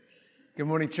Good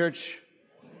morning, church.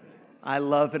 I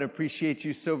love and appreciate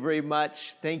you so very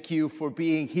much. Thank you for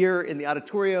being here in the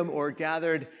auditorium or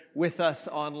gathered with us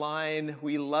online.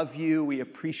 We love you. We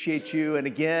appreciate you. And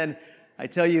again, I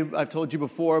tell you, I've told you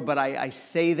before, but I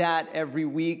say that every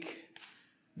week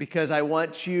because I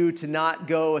want you to not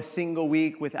go a single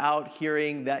week without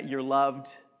hearing that you're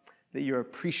loved, that you're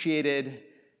appreciated,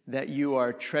 that you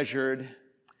are treasured.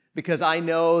 Because I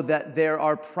know that there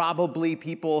are probably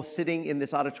people sitting in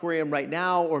this auditorium right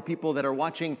now or people that are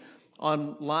watching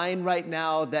online right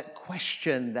now that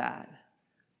question that.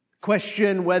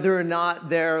 Question whether or not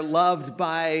they're loved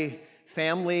by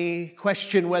family,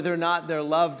 question whether or not they're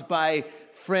loved by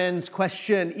friends,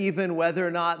 question even whether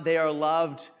or not they are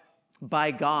loved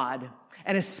by God.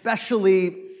 And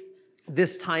especially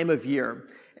this time of year.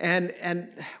 And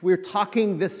we're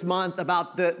talking this month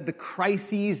about the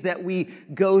crises that we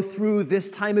go through this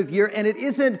time of year. And it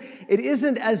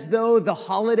isn't as though the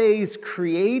holidays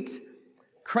create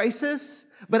crisis,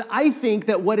 but I think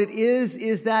that what it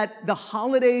is that the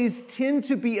holidays tend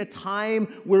to be a time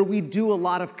where we do a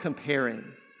lot of comparing,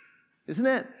 isn't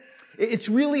it? It's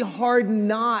really hard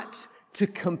not to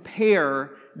compare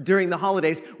during the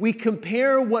holidays. We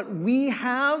compare what we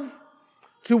have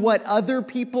to what other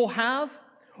people have.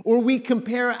 Or we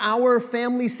compare our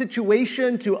family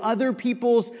situation to other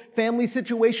people's family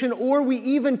situation, or we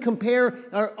even compare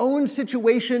our own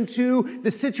situation to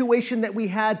the situation that we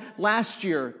had last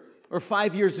year, or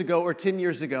 5 years ago, or 10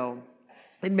 years ago.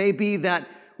 It may be that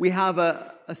we have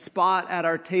a spot at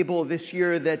our table this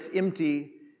year that's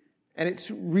empty, and it's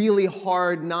really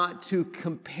hard not to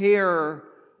compare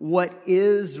what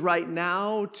is right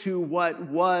now to what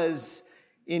was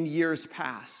in years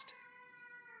past.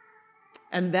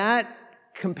 And that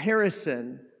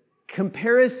comparison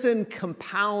compounds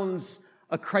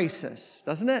a crisis,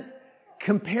 doesn't it?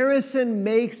 Comparison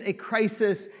makes a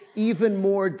crisis even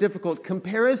more difficult.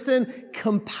 Comparison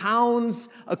compounds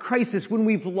a crisis. When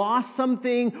we've lost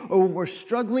something, or when we're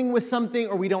struggling with something,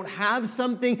 or we don't have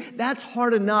something, that's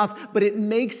hard enough, but it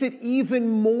makes it even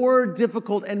more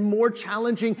difficult and more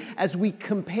challenging as we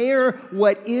compare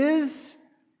what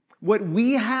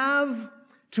we have,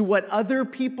 to what other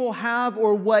people have,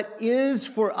 or what is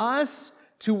for us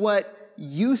to what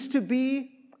used to be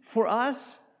for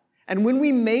us. And when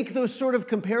we make those sort of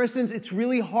comparisons, it's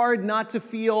really hard not to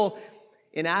feel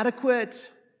inadequate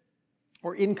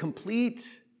or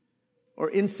incomplete or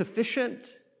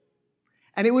insufficient.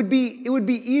 And it would be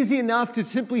easy enough to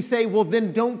simply say, well,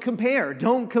 then don't compare.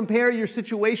 Don't compare your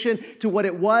situation to what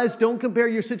it was. Don't compare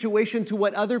your situation to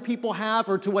what other people have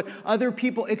or to what other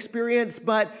people experience.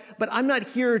 But I'm not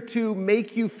here to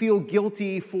make you feel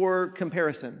guilty for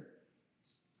comparison.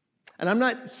 And I'm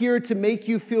not here to make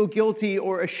you feel guilty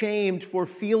or ashamed for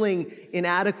feeling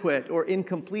inadequate or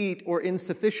incomplete or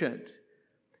insufficient.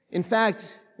 In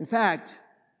fact,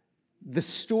 the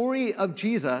story of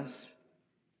Jesus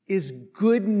is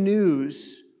good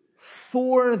news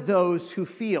for those who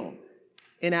feel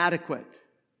inadequate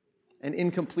and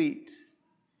incomplete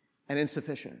and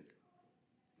insufficient.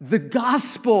 The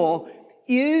gospel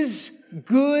is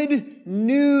good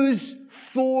news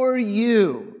for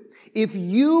you. If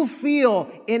you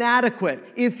feel inadequate,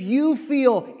 if you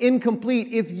feel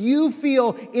incomplete, if you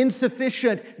feel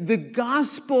insufficient, the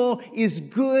gospel is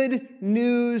good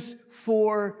news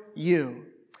for you.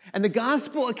 And the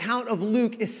gospel account of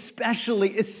Luke,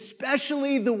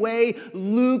 especially the way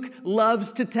Luke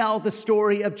loves to tell the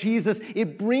story of Jesus,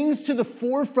 it brings to the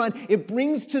forefront, it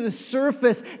brings to the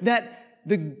surface that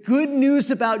the good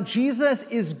news about Jesus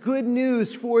is good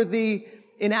news for the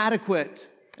inadequate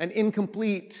and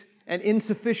incomplete and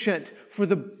insufficient, for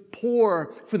the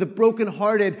poor, for the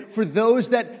brokenhearted, for those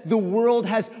that the world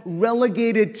has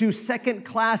relegated to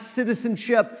second-class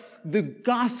citizenship. The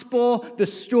gospel, the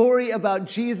story about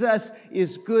Jesus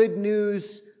is good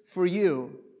news for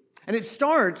you. And it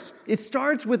starts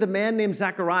with a man named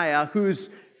Zechariah who's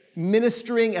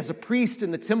ministering as a priest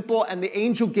in the temple, and the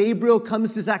angel Gabriel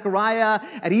comes to Zechariah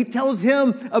and he tells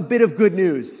him a bit of good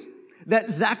news.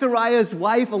 That Zechariah's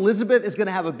wife, Elizabeth, is going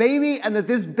to have a baby, and that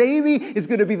this baby is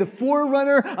going to be the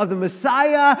forerunner of the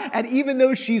Messiah. And even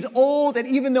though she's old, and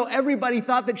even though everybody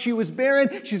thought that she was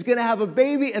barren, she's going to have a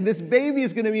baby, and this baby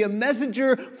is going to be a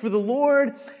messenger for the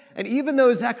Lord. And even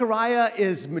though Zechariah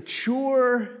is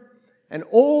mature and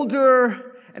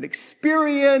older and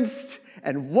experienced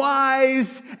and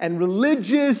wise and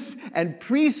religious and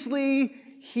priestly,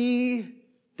 he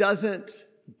doesn't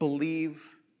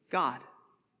believe God.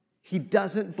 He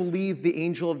doesn't believe the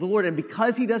angel of the Lord. And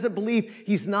because he doesn't believe,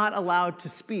 he's not allowed to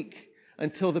speak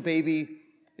until the baby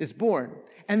is born.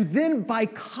 And then by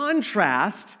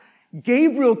contrast,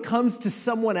 Gabriel comes to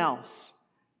someone else,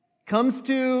 comes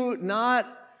to not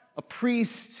a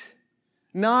priest,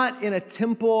 not in a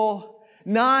temple,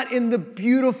 not in the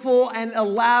beautiful and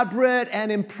elaborate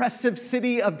and impressive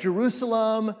city of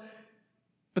Jerusalem,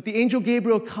 but the angel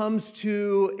Gabriel comes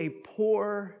to a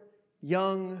poor,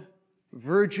 young,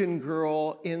 virgin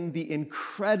girl in the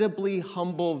incredibly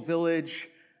humble village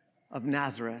of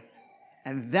Nazareth.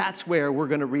 And that's where we're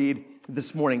going to read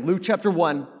this morning. Luke chapter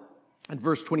 1 and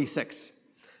verse 26.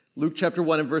 Luke chapter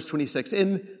 1 and verse 26.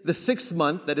 In the 6th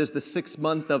month, that is the 6th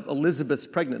month of Elizabeth's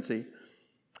pregnancy,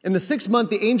 in the 6th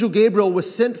month, the angel Gabriel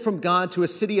was sent from God to a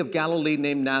city of Galilee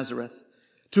named Nazareth,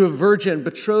 to a virgin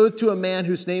betrothed to a man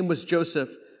whose name was Joseph,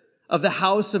 of the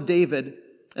house of David,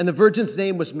 and the virgin's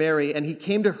name was Mary. And he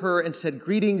came to her and said,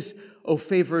 "Greetings, O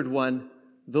favored one,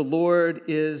 the Lord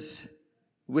is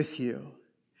with you."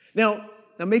 Now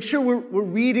make sure we're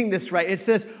reading this right. It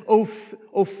says, O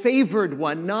favored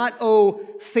one, not O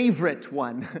favorite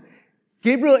one.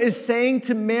 Gabriel is saying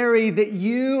to Mary that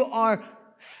you are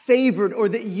favored, or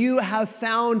that you have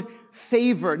found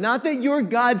favor. Not that you're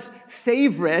God's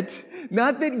favorite,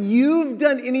 not that you've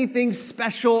done anything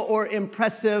special or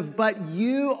impressive, but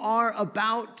you are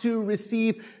about to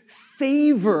receive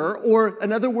favor, or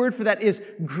another word for that is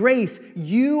grace.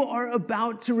 You are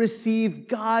about to receive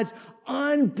God's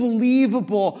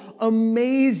unbelievable,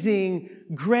 amazing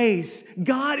grace.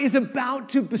 God is about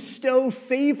to bestow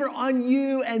favor on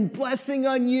you and blessing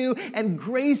on you and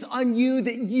grace on you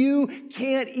that you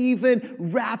can't even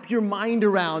wrap your mind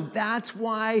around. That's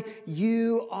why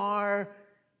you are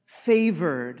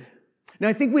favored. Now,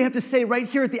 I think we have to say right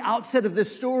here at the outset of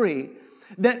this story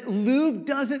that Luke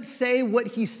doesn't say what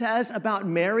he says about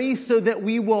Mary so that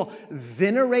we will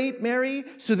venerate Mary,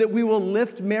 so that we will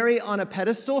lift Mary on a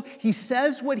pedestal. He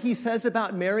says what he says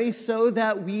about Mary so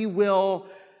that we will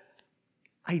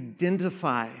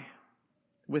identify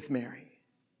with Mary.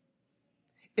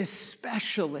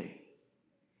 Especially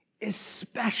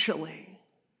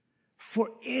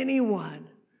for anyone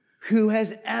who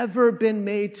has ever been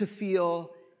made to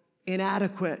feel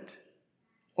inadequate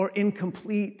or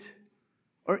incomplete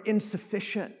or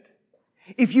insufficient.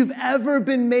 If you've ever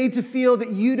been made to feel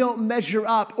that you don't measure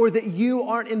up, or that you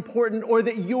aren't important, or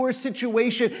that your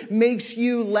situation makes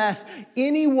you less,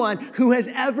 anyone who has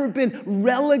ever been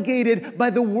relegated by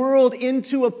the world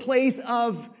into a place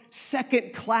of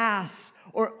second class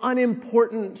or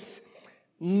unimportance,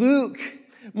 Luke,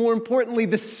 more importantly,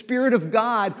 the Spirit of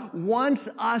God, wants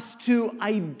us to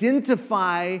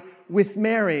identify with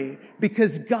Mary,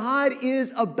 because God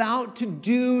is about to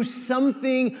do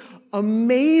something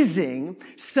amazing,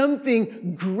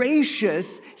 something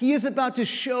gracious. He is about to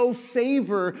show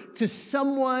favor to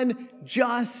someone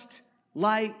just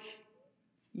like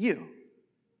you.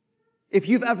 If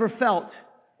you've ever felt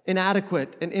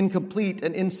inadequate and incomplete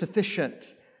and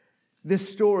insufficient, this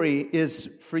story is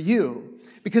for you,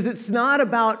 because it's not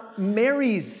about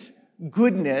Mary's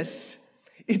goodness,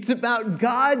 it's about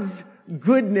God's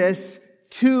goodness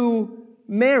to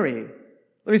Mary.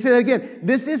 Let me say that again.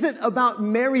 This isn't about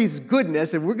Mary's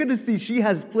goodness, and we're going to see she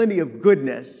has plenty of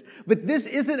goodness. But this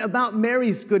isn't about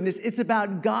Mary's goodness. It's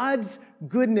about God's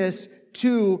goodness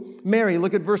to Mary.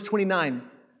 Look at verse 29.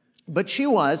 But she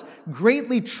was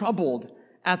greatly troubled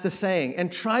at the saying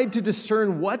and tried to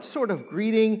discern what sort of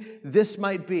greeting this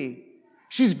might be.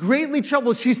 She's greatly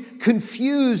troubled. She's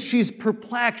confused. She's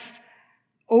perplexed.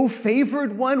 O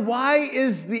favored one, why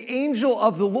is the angel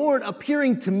of the Lord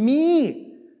appearing to me?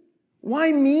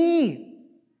 Why me?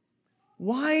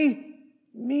 Why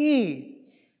me?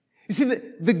 You see,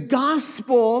 the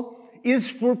gospel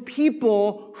is for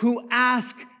people who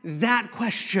ask that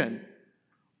question.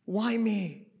 Why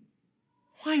me?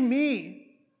 Why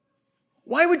me?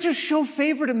 Why would you show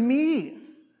favor to me?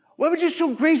 Why would you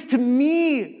show grace to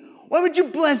me? Why would you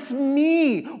bless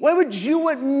me? Why would you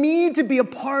want me to be a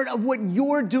part of what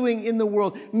you're doing in the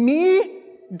world? Me?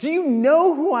 Do you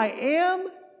know who I am?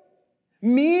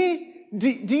 Me? Do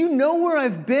you know where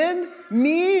I've been?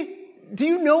 Me? Do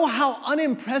you know how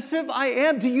unimpressive I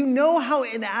am? Do you know how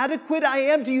inadequate I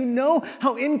am? Do you know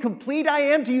how incomplete I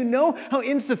am? Do you know how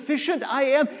insufficient I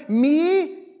am?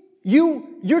 Me?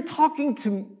 You're talking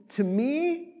to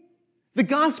me? The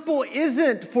gospel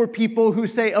isn't for people who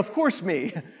say, of course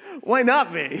me. Why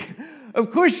not me?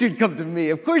 Of course you'd come to me.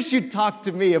 Of course you'd talk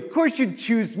to me. Of course you'd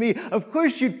choose me. Of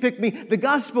course you'd pick me. The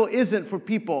gospel isn't for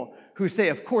people who say,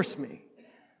 of course me.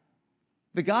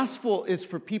 The gospel is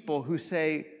for people who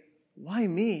say, why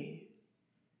me?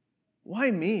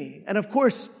 Why me? And of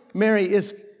course, Mary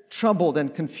is troubled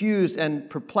and confused and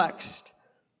perplexed.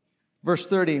 Verse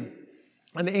 30,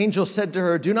 and the angel said to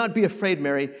her, do not be afraid,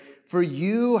 Mary, for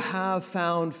you have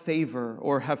found favor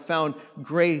or have found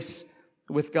grace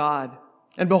with God.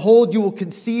 And behold, you will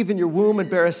conceive in your womb and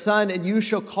bear a son, and you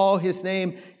shall call his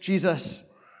name Jesus.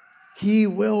 He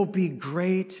will be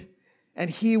great, and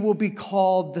he will be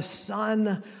called the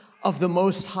Son of the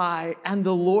Most High, and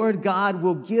the Lord God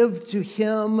will give to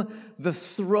him the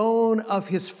throne of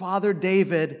his father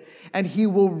David, and he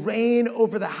will reign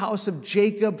over the house of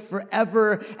Jacob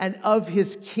forever, and of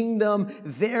his kingdom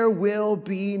there will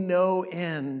be no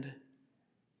end.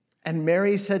 And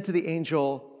Mary said to the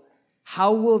angel,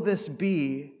 how will this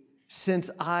be since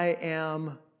I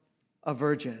am a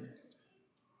virgin?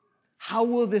 How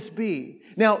will this be?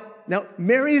 Now,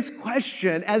 Mary's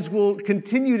question, as we'll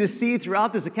continue to see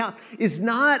throughout this account, is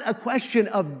not a question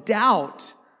of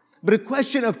doubt, but a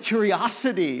question of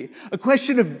curiosity, a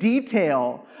question of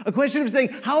detail, a question of saying,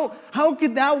 how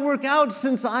could that work out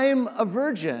since I am a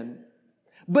virgin?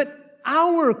 But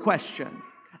our question,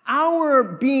 our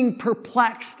being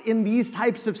perplexed in these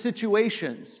types of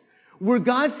situations, where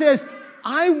God says,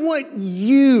 I want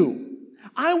you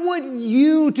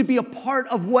to be a part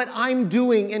of what I'm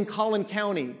doing in Collin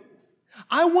County.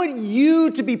 I want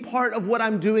you to be part of what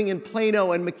I'm doing in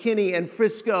Plano and McKinney and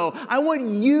Frisco. I want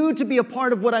you to be a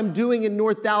part of what I'm doing in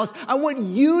North Dallas. I want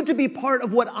you to be part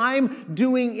of what I'm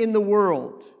doing in the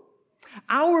world.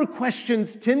 Our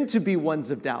questions tend to be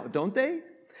ones of doubt, don't they?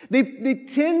 They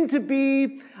tend to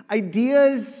be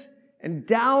ideas and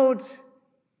doubt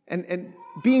and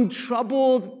being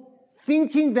troubled,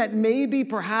 thinking that maybe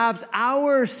perhaps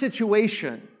our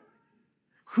situation,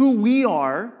 who we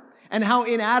are, and how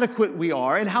inadequate we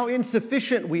are, and how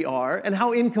insufficient we are, and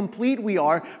how incomplete we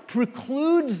are,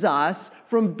 precludes us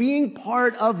from being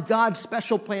part of God's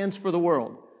special plans for the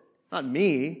world. Not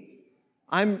me.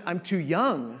 I'm too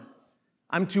young.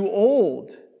 I'm too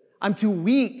old. I'm too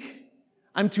weak.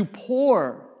 I'm too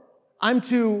poor. I'm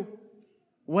too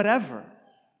whatever.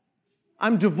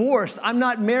 I'm divorced. I'm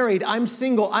not married. I'm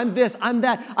single. I'm this. I'm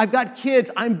that. I've got kids.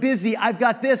 I'm busy. I've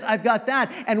got this. I've got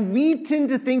that. And we tend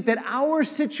to think that our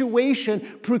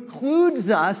situation precludes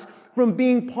us from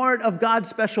being part of God's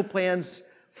special plans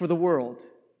for the world.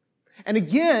 And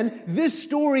again, this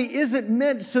story isn't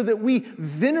meant so that we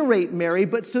venerate Mary,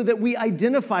 but so that we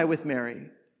identify with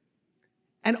Mary.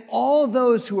 And all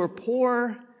those who are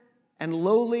poor and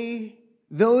lowly,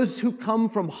 those who come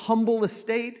from humble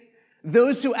estate,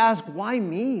 those who ask, why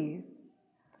me?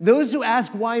 Those who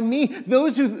ask, why me?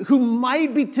 Those who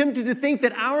might be tempted to think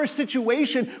that our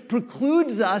situation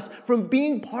precludes us from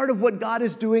being part of what God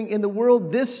is doing in the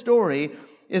world. This story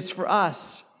is for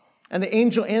us. And the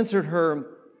angel answered her,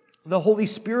 the Holy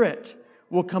Spirit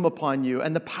will come upon you,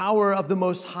 and the power of the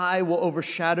Most High will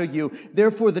overshadow you.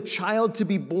 Therefore, the child to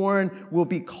be born will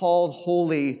be called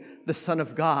Holy, the Son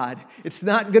of God. It's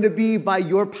not going to be by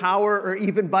your power or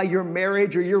even by your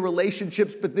marriage or your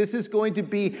relationships, but this is going to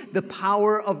be the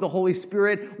power of the Holy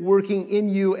Spirit working in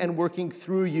you and working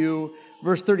through you.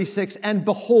 Verse 36, and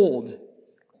behold. And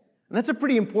that's a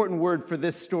pretty important word for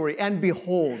this story. And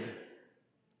behold.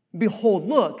 Behold,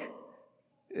 look,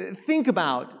 think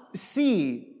about,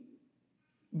 see.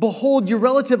 Behold, your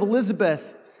relative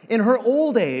Elizabeth, in her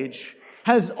old age,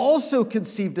 has also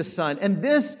conceived a son. And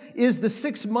this is the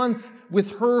 6th month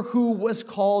with her who was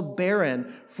called barren.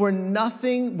 For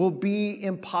nothing will be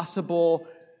impossible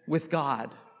with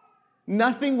God.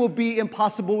 Nothing will be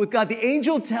impossible with God. The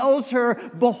angel tells her,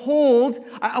 behold,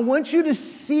 I want you to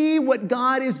see what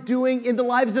God is doing in the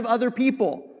lives of other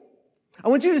people. I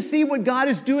want you to see what God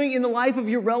is doing in the life of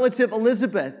your relative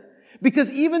Elizabeth.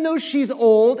 Because even though she's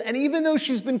old, and even though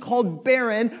she's been called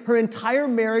barren her entire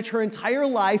marriage, her entire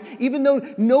life, even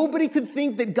though nobody could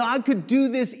think that God could do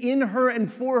this in her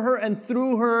and for her and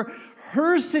through her,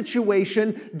 her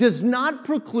situation does not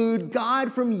preclude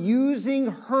God from using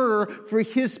her for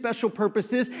his special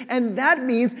purposes. And that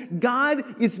means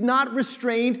God is not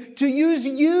restrained to use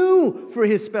you for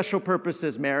his special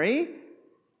purposes, Mary.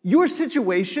 Your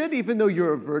situation, even though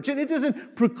you're a virgin, it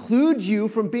doesn't preclude you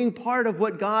from being part of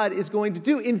what God is going to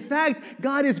do. In fact,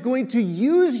 God is going to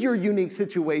use your unique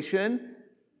situation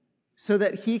so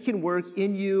that he can work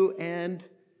in you and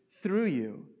through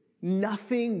you.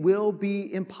 Nothing will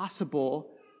be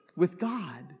impossible with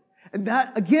God. And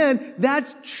that, again,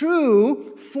 that's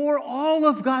true for all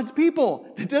of God's people.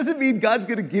 It doesn't mean God's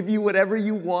going to give you whatever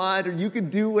you want or you can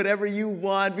do whatever you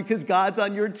want because God's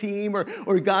on your team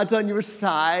or God's on your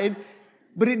side.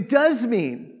 But it does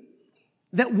mean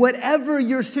that whatever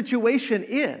your situation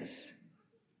is,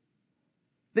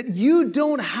 that you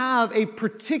don't have a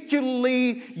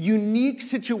particularly unique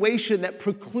situation that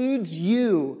precludes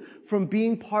you from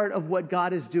being part of what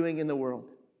God is doing in the world.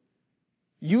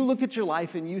 You look at your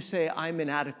life and you say, I'm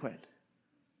inadequate.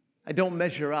 I don't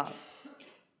measure up.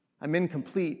 I'm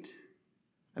incomplete.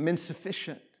 I'm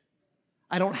insufficient.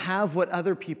 I don't have what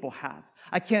other people have.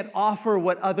 I can't offer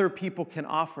what other people can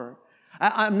offer.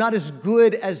 I'm not as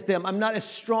good as them. I'm not as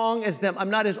strong as them.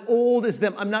 I'm not as old as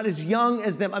them. I'm not as young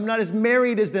as them. I'm not as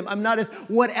married as them. I'm not as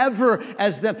whatever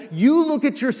as them. You look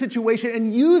at your situation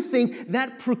and you think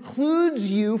that precludes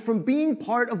you from being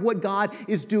part of what God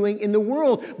is doing in the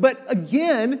world. But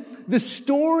again, the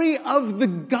story of the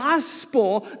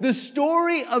gospel, the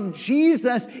story of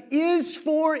Jesus is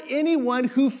for anyone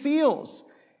who feels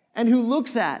and who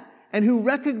looks at and who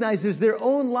recognizes their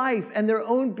own life and their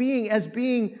own being as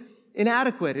being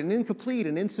inadequate and incomplete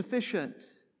and insufficient.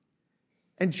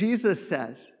 And Jesus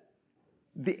says,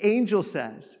 the angel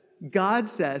says, God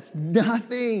says,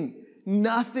 nothing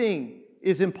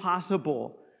is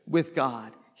impossible with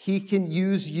God. He can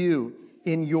use you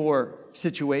in your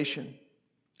situation.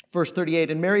 Verse 38,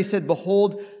 and Mary said,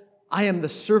 behold, I am the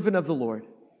servant of the Lord.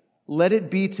 Let it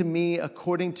be to me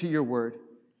according to your word.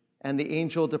 And the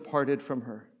angel departed from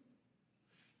her.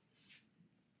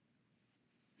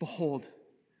 Behold,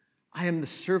 I am the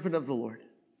servant of the Lord.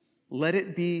 Let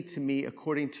it be to me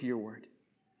according to your word.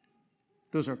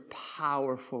 Those are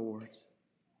powerful words.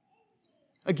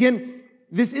 Again,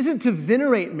 this isn't to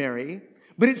venerate Mary,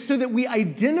 but it's so that we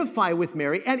identify with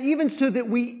Mary and even so that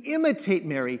we imitate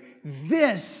Mary.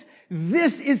 This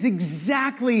is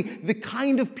exactly the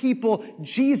kind of people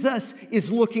Jesus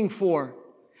is looking for.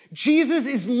 Jesus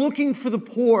is looking for the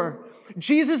poor.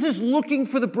 Jesus is looking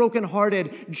for the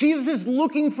brokenhearted. Jesus is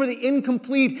looking for the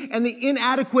incomplete and the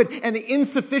inadequate and the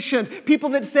insufficient. People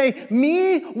that say,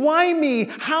 me? Why me?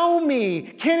 How me?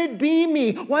 Can it be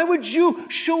me? Why would you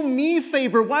show me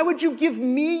favor? Why would you give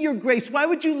me your grace? Why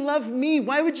would you love me?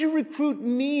 Why would you recruit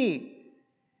me?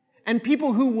 And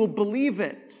people who will believe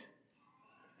it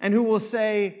and who will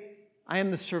say, I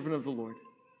am the servant of the Lord.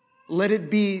 Let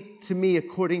it be to me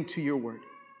according to your word.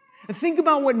 And think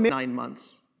about what 9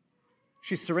 months.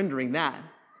 She's surrendering that.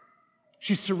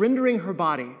 She's surrendering her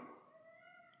body.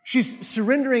 She's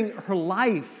surrendering her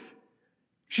life.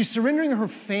 She's surrendering her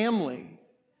family.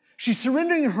 She's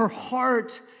surrendering her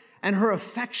heart and her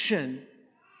affection.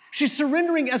 She's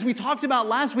surrendering, as we talked about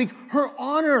last week, her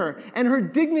honor and her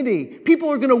dignity. People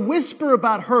are going to whisper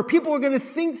about her. People are going to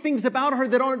think things about her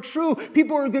that aren't true.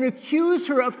 People are going to accuse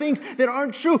her of things that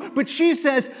aren't true. But she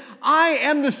says, I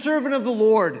am the servant of the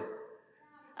Lord,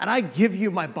 and I give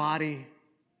you my body.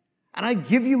 And I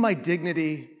give you my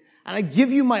dignity, and I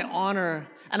give you my honor,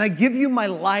 and I give you my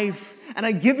life, and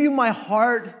I give you my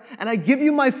heart, and I give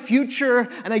you my future,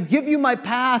 and I give you my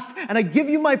past, and I give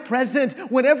you my present.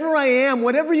 Whatever I am,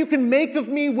 whatever you can make of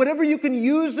me, whatever you can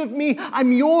use of me,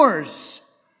 I'm yours.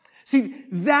 See,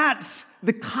 that's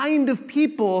the kind of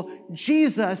people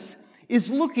Jesus is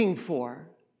looking for.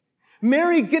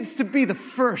 Mary gets to be the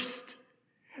first.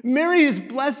 Mary is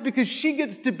blessed because she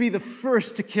gets to be the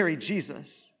first to carry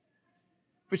Jesus.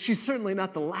 But she's certainly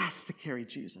not the last to carry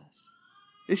Jesus.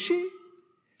 Is she?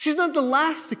 She's not the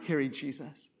last to carry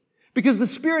Jesus. Because the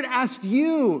Spirit asks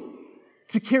you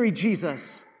to carry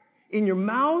Jesus in your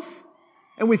mouth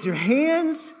and with your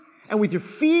hands and with your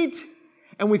feet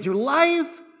and with your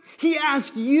life. He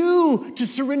asks you to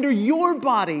surrender your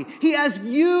body. He asks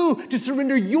you to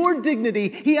surrender your dignity.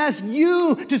 He asks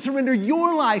you to surrender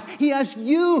your life. He asks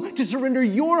you to surrender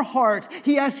your heart.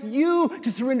 He asks you to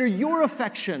surrender your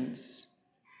affections.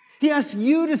 He asks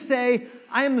you to say,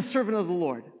 I am the servant of the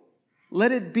Lord.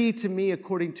 Let it be to me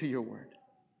according to your word.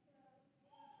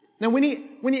 Now, when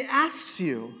he asks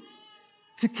you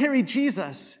to carry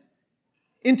Jesus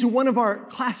into one of our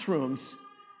classrooms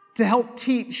to help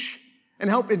teach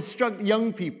and help instruct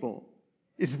young people,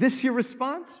 is this your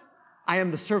response? I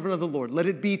am the servant of the Lord. Let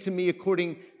it be to me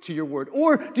according to your word.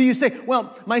 Or do you say,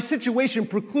 well, my situation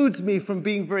precludes me from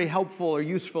being very helpful or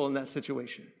useful in that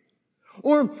situation?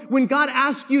 Or when God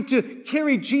asks you to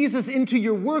carry Jesus into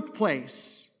your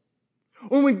workplace,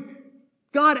 or when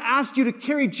God asks you to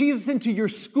carry Jesus into your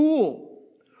school,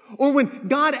 or when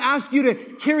God asks you to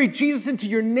carry Jesus into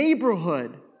your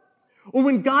neighborhood, or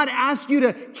when God asks you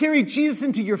to carry Jesus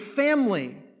into your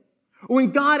family, or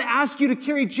when God asks you to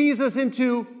carry Jesus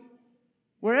into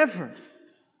wherever.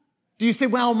 Do you say,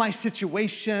 well, my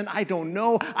situation, I don't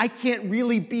know. I can't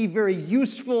really be very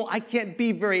useful. I can't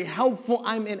be very helpful.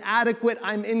 I'm inadequate.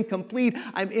 I'm incomplete.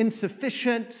 I'm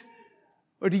insufficient.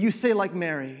 Or do you say like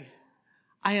Mary,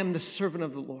 I am the servant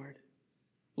of the Lord.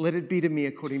 Let it be to me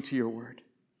according to your word.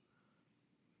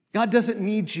 God doesn't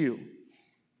need you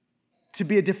to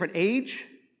be a different age.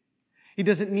 He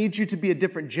doesn't need you to be a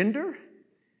different gender.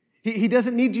 He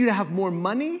doesn't need you to have more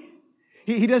money.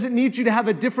 He doesn't need you to have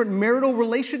a different marital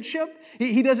relationship.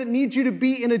 He doesn't need you to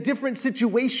be in a different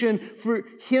situation for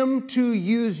him to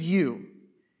use you.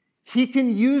 He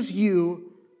can use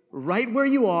you right where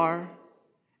you are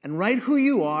and right who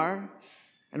you are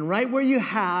and right where you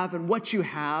have and what you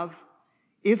have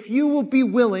if you will be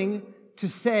willing to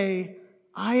say,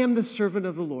 I am the servant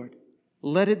of the Lord.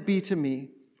 Let it be to me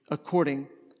according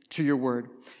to your word.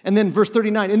 And then verse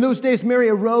 39, in those days Mary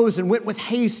arose and went with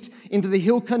haste into the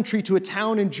hill country to a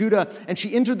town in Judah, and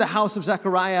she entered the house of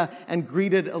Zechariah and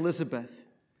greeted Elizabeth.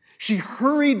 She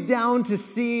hurried down to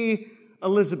see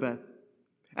Elizabeth.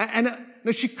 And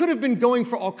now she could have been going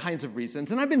for all kinds of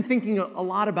reasons, and I've been thinking a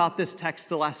lot about this text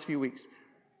the last few weeks.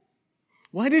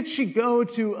 Why did she go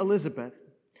to Elizabeth?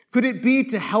 Could it be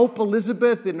to help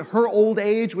Elizabeth in her old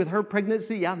age with her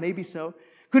pregnancy? Yeah, maybe so.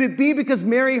 Could it be because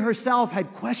Mary herself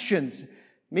had questions,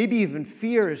 maybe even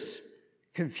fears,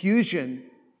 confusion?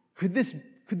 Could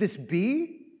this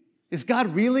be? Is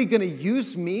God really going to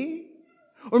use me?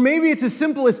 Or maybe it's as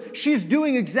simple as she's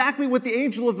doing exactly what the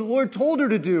angel of the Lord told her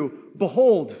to do.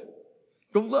 Behold,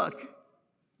 go look,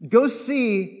 go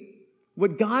see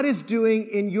what God is doing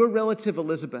in your relative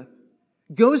Elizabeth.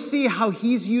 Go see how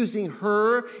he's using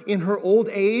her in her old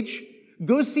age.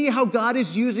 Go see how God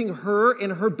is using her in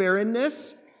her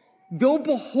barrenness. Go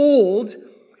behold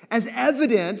as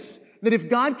evidence that if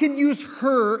God can use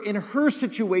her in her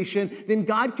situation, then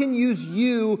God can use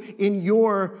you in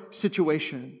your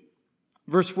situation.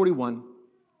 Verse 41,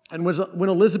 and when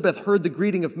Elizabeth heard the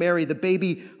greeting of Mary, the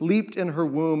baby leaped in her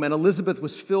womb, and Elizabeth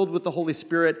was filled with the Holy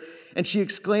Spirit, and she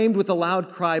exclaimed with a loud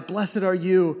cry, Blessed are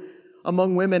you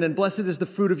among women, and blessed is the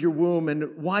fruit of your womb.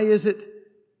 And why is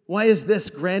this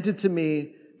granted to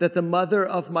me that the mother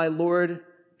of my Lord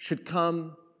should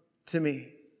come to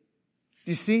me?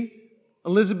 Do you see?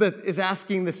 Elizabeth is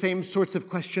asking the same sorts of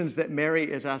questions that Mary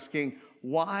is asking.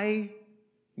 Why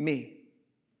me?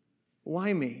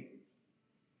 Why me?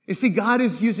 You see, God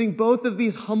is using both of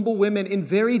these humble women in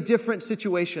very different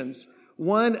situations.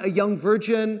 One, a young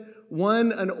virgin.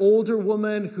 One, an older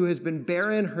woman who has been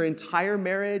barren her entire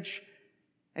marriage.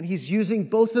 And he's using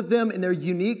both of them in their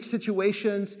unique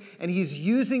situations. And he's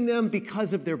using them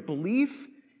because of their belief,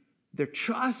 their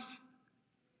trust,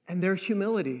 and their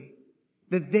humility.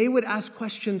 That they would ask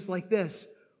questions like this.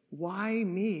 Why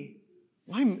me?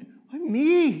 Why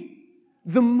me?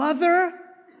 The mother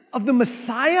of the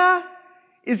Messiah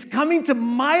is coming to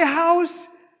my house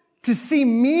to see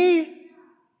me?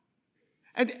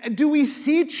 And do we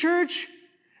see, church,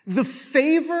 the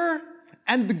favor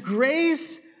and the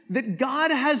grace that God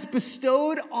has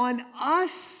bestowed on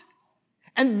us?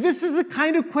 And this is the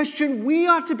kind of question we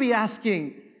ought to be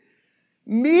asking.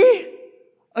 Me,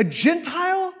 a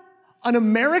Gentile, an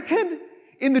American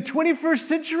in the 21st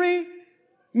century,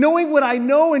 knowing what I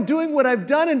know and doing what I've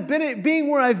done and being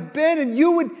where I've been, and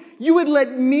you would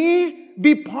let me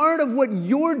be part of what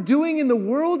you're doing in the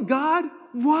world, God?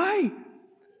 Why?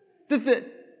 That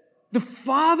the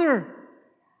Father,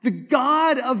 the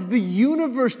God of the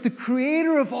universe, the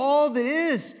creator of all that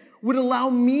is, would allow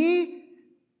me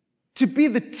to be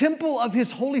the temple of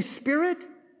his Holy Spirit,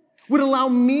 would allow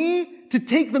me to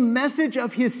take the message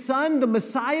of his Son, the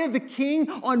Messiah, the King,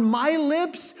 on my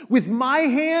lips, with my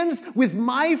hands, with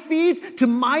my feet, to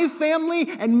my family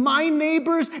and my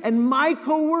neighbors and my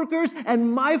coworkers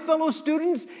and my fellow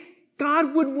students.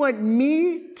 God would want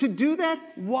me to do that?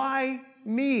 Why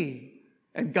me?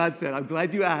 And God said, I'm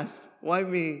glad you asked. Why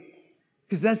me?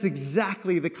 Because that's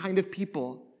exactly the kind of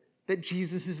people that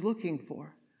Jesus is looking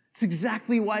for. It's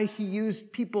exactly why he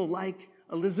used people like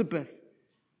Elizabeth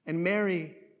and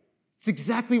Mary. It's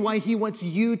exactly why he wants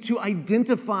you to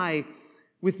identify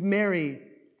with Mary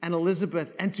and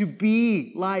Elizabeth and to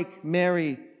be like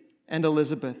Mary and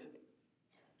Elizabeth.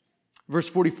 Verse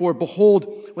 44,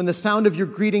 behold, when the sound of your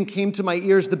greeting came to my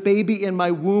ears, the baby in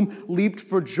my womb leaped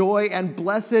for joy, and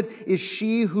blessed is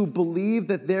she who believed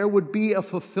that there would be a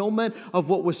fulfillment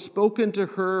of what was spoken to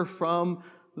her from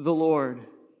the Lord.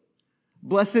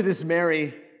 Blessed is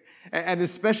Mary, and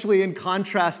especially in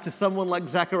contrast to someone like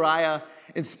Zechariah,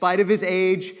 in spite of his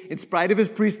age, in spite of his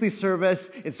priestly service,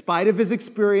 in spite of his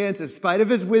experience, in spite of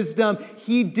his wisdom,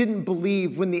 he didn't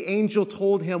believe when the angel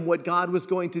told him what God was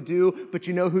going to do. But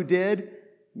you know who did?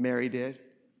 Mary did.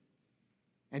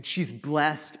 And she's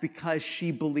blessed because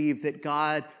she believed that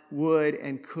God would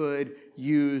and could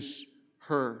use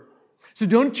her. So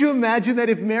don't you imagine that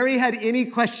if Mary had any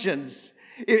questions,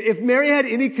 if Mary had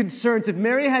any concerns, if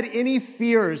Mary had any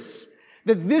fears,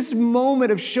 that this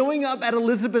moment of showing up at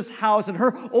Elizabeth's house and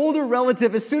her older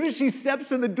relative, as soon as she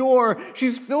steps in the door,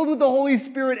 she's filled with the Holy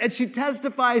Spirit and she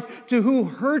testifies to who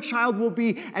her child will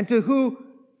be and to who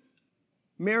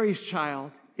Mary's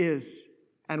child is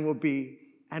and will be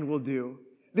and will do.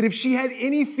 That if she had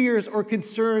any fears or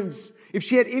concerns, if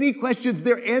she had any questions,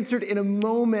 they're answered in a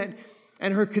moment,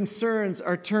 and her concerns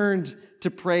are turned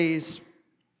to praise.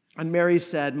 And Mary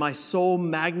said, "My soul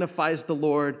magnifies the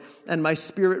Lord, and my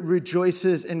spirit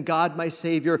rejoices in God my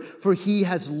Savior, for he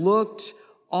has looked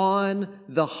on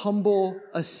the humble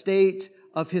estate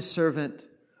of his servant.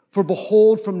 For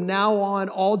behold, from now on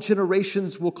all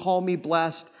generations will call me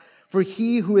blessed. For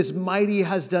he who is mighty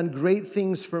has done great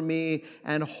things for me,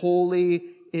 and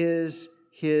holy is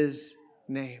his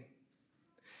name."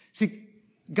 See,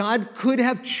 God could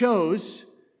have chose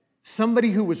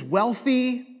somebody who was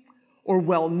wealthy or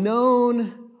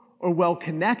well-known or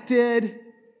well-connected,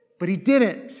 but he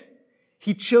didn't.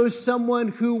 He chose someone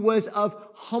who was of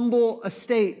humble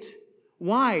estate.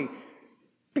 Why?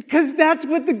 Because that's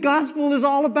what the gospel is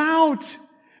all about.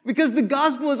 Because the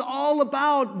gospel is all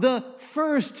about the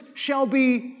first shall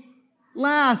be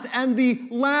last, and the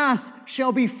last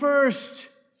shall be first.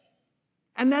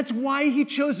 And that's why he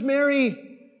chose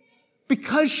Mary.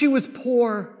 Because she was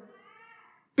poor,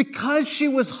 because she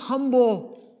was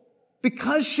humble,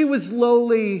 because she was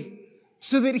lowly,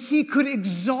 so that he could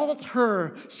exalt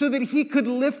her, so that he could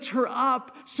lift her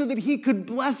up, so that he could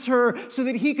bless her, so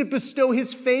that he could bestow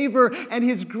his favor and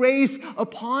his grace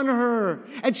upon her.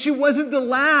 And she wasn't the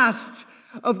last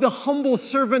of the humble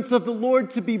servants of the Lord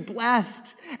to be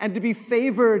blessed and to be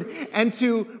favored and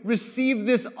to receive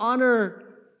this honor.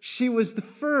 She was the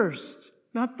first,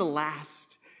 not the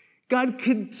last. God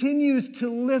continues to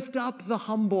lift up the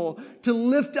humble, to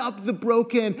lift up the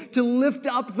broken, to lift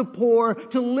up the poor,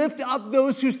 to lift up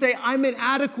those who say, "I'm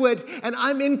inadequate and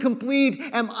I'm incomplete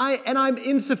and I'm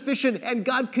insufficient." And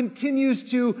God continues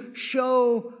to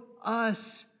show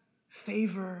us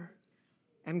favor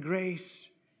and grace,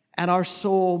 and our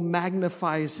soul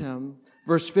magnifies him.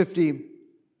 Verse 50,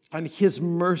 "And his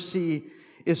mercy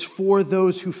is for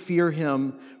those who fear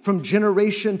him. From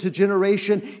generation to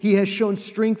generation, he has shown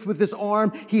strength with his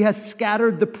arm. He has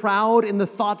scattered the proud in the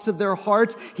thoughts of their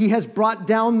hearts. He has brought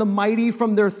down the mighty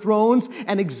from their thrones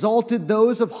and exalted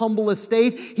those of humble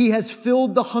estate. He has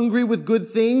filled the hungry with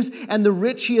good things, and the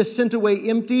rich he has sent away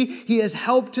empty. He has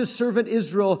helped his servant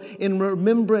Israel in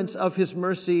remembrance of his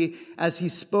mercy, as he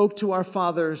spoke to our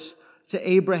fathers, to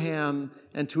Abraham,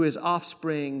 and to his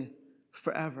offspring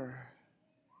forever."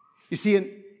 You see,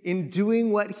 in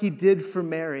doing what he did for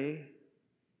Mary,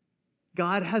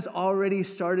 God has already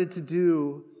started to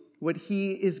do what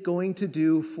he is going to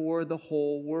do for the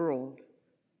whole world,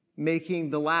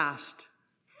 making the last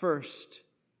first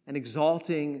and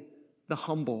exalting the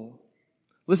humble.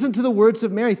 Listen to the words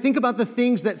of Mary. Think about the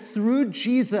things that through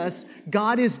Jesus,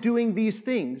 God is doing these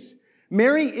things.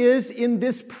 Mary is, in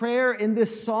this prayer, in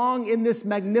this song, in this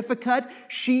Magnificat,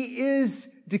 she is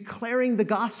declaring the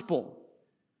gospel.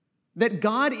 That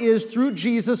God is, through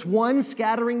Jesus, one,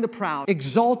 scattering the proud,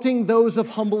 exalting those of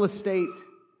humble estate,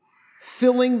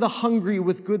 filling the hungry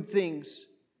with good things,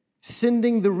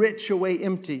 sending the rich away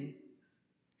empty,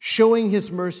 showing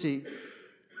his mercy,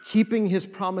 keeping his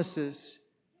promises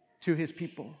to his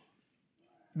people.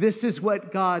 This is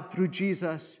what God, through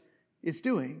Jesus, is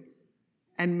doing.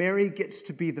 And Mary gets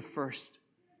to be the first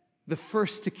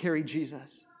to carry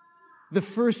Jesus, the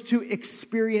first to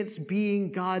experience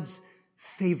being God's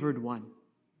favored one.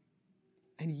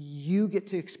 And you get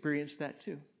to experience that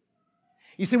too.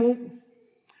 You say, "Well,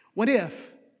 what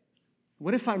if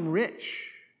I'm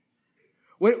rich?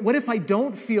 What if I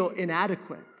don't feel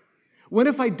inadequate? What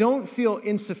if I don't feel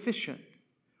insufficient?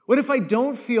 What if I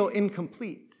don't feel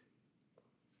incomplete?"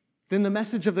 Then the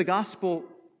message of the gospel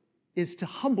is to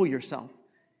humble yourself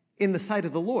in the sight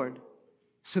of the Lord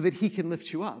so that he can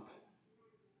lift you up.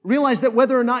 Realize that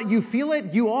whether or not you feel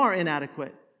it, you are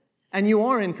inadequate. And you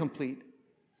are incomplete,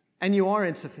 and you are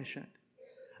insufficient.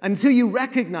 Until you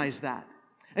recognize that,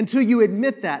 until you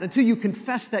admit that, until you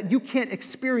confess that, you can't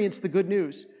experience the good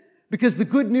news. Because the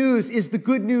good news is the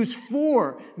good news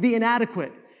for the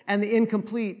inadequate and the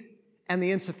incomplete and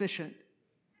the insufficient.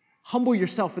 Humble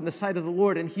yourself in the sight of the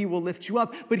Lord, and he will lift you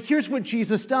up. But here's what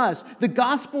Jesus does. The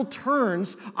gospel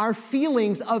turns our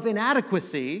feelings of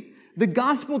inadequacy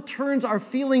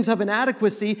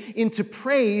into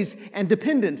praise and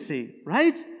dependency,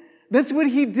 right? That's what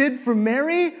he did for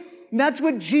Mary. That's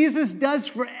what Jesus does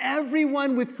for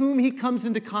everyone with whom he comes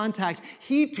into contact.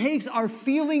 He takes our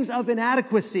feelings of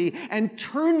inadequacy and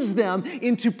turns them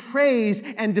into praise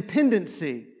and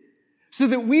dependency. So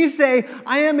that we say,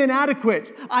 "I am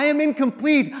inadequate, I am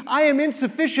incomplete, I am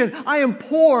insufficient, I am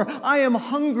poor, I am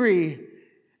hungry."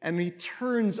 And he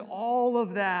turns all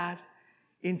of that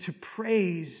into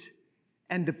praise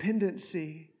and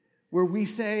dependency, where we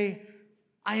say,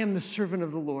 I am the servant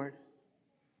of the Lord.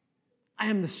 I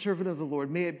am the servant of the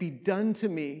Lord. May it be done to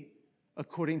me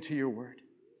according to your word.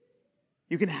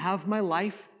 You can have my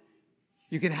life.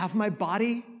 You can have my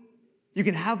body. You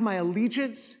can have my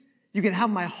allegiance. You can have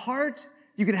my heart.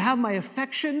 You can have my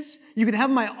affections. You can have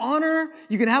my honor.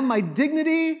 You can have my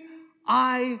dignity.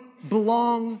 I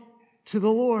belong to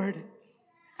the Lord.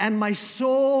 And my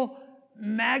soul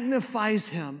magnifies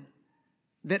him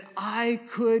that I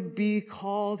could be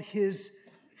called his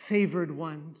favored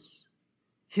ones,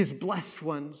 his blessed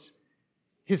ones,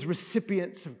 his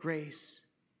recipients of grace.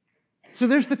 So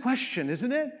there's the question,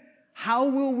 isn't it? How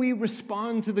will we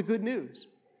respond to the good news?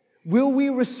 Will we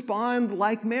respond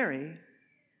like Mary?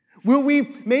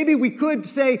 Maybe we could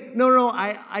say, no,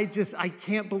 I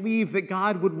can't believe that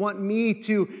God would want me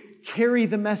to carry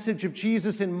the message of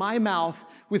Jesus in my mouth,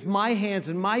 with my hands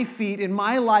and my feet, in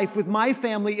my life, with my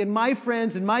family, and my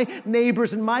friends, and my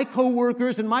neighbors, and my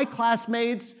coworkers, and my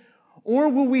classmates. Or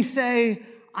will we say,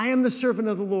 I am the servant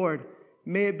of the Lord.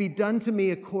 May it be done to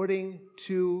me according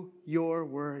to your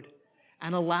word.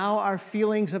 And allow our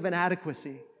feelings of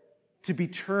inadequacy to be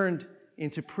turned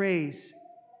into praise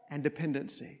and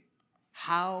dependency.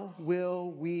 How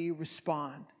will we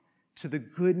respond to the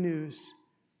good news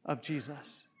of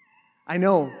Jesus? I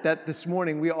know that this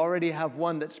morning we already have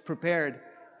one that's prepared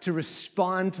to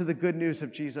respond to the good news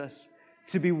of Jesus,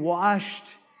 to be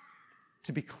washed,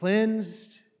 to be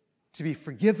cleansed, to be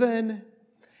forgiven,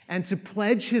 and to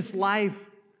pledge his life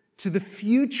to the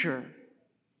future,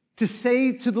 to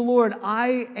say to the Lord,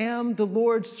 I am the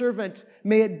Lord's servant.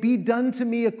 May it be done to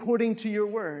me according to your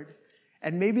word.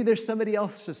 And maybe there's somebody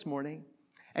else this morning,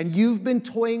 and you've been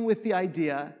toying with the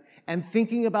idea and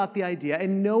thinking about the idea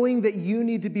and knowing that you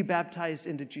need to be baptized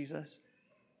into Jesus.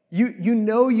 You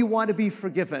know you want to be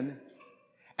forgiven,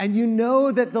 and you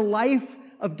know that the life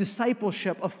of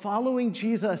discipleship, of following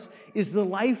Jesus, is the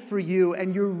life for you,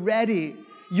 and you're ready.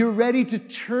 You're ready to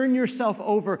turn yourself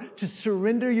over, to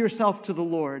surrender yourself to the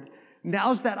Lord.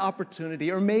 Now's that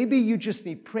opportunity. Or maybe you just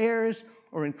need prayers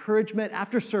or encouragement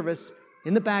after service.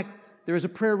 In the back, there is a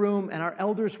prayer room, and our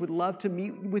elders would love to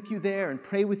meet with you there and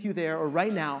pray with you there. Or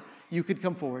right now, you could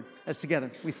come forward as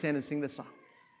together we stand and sing this song.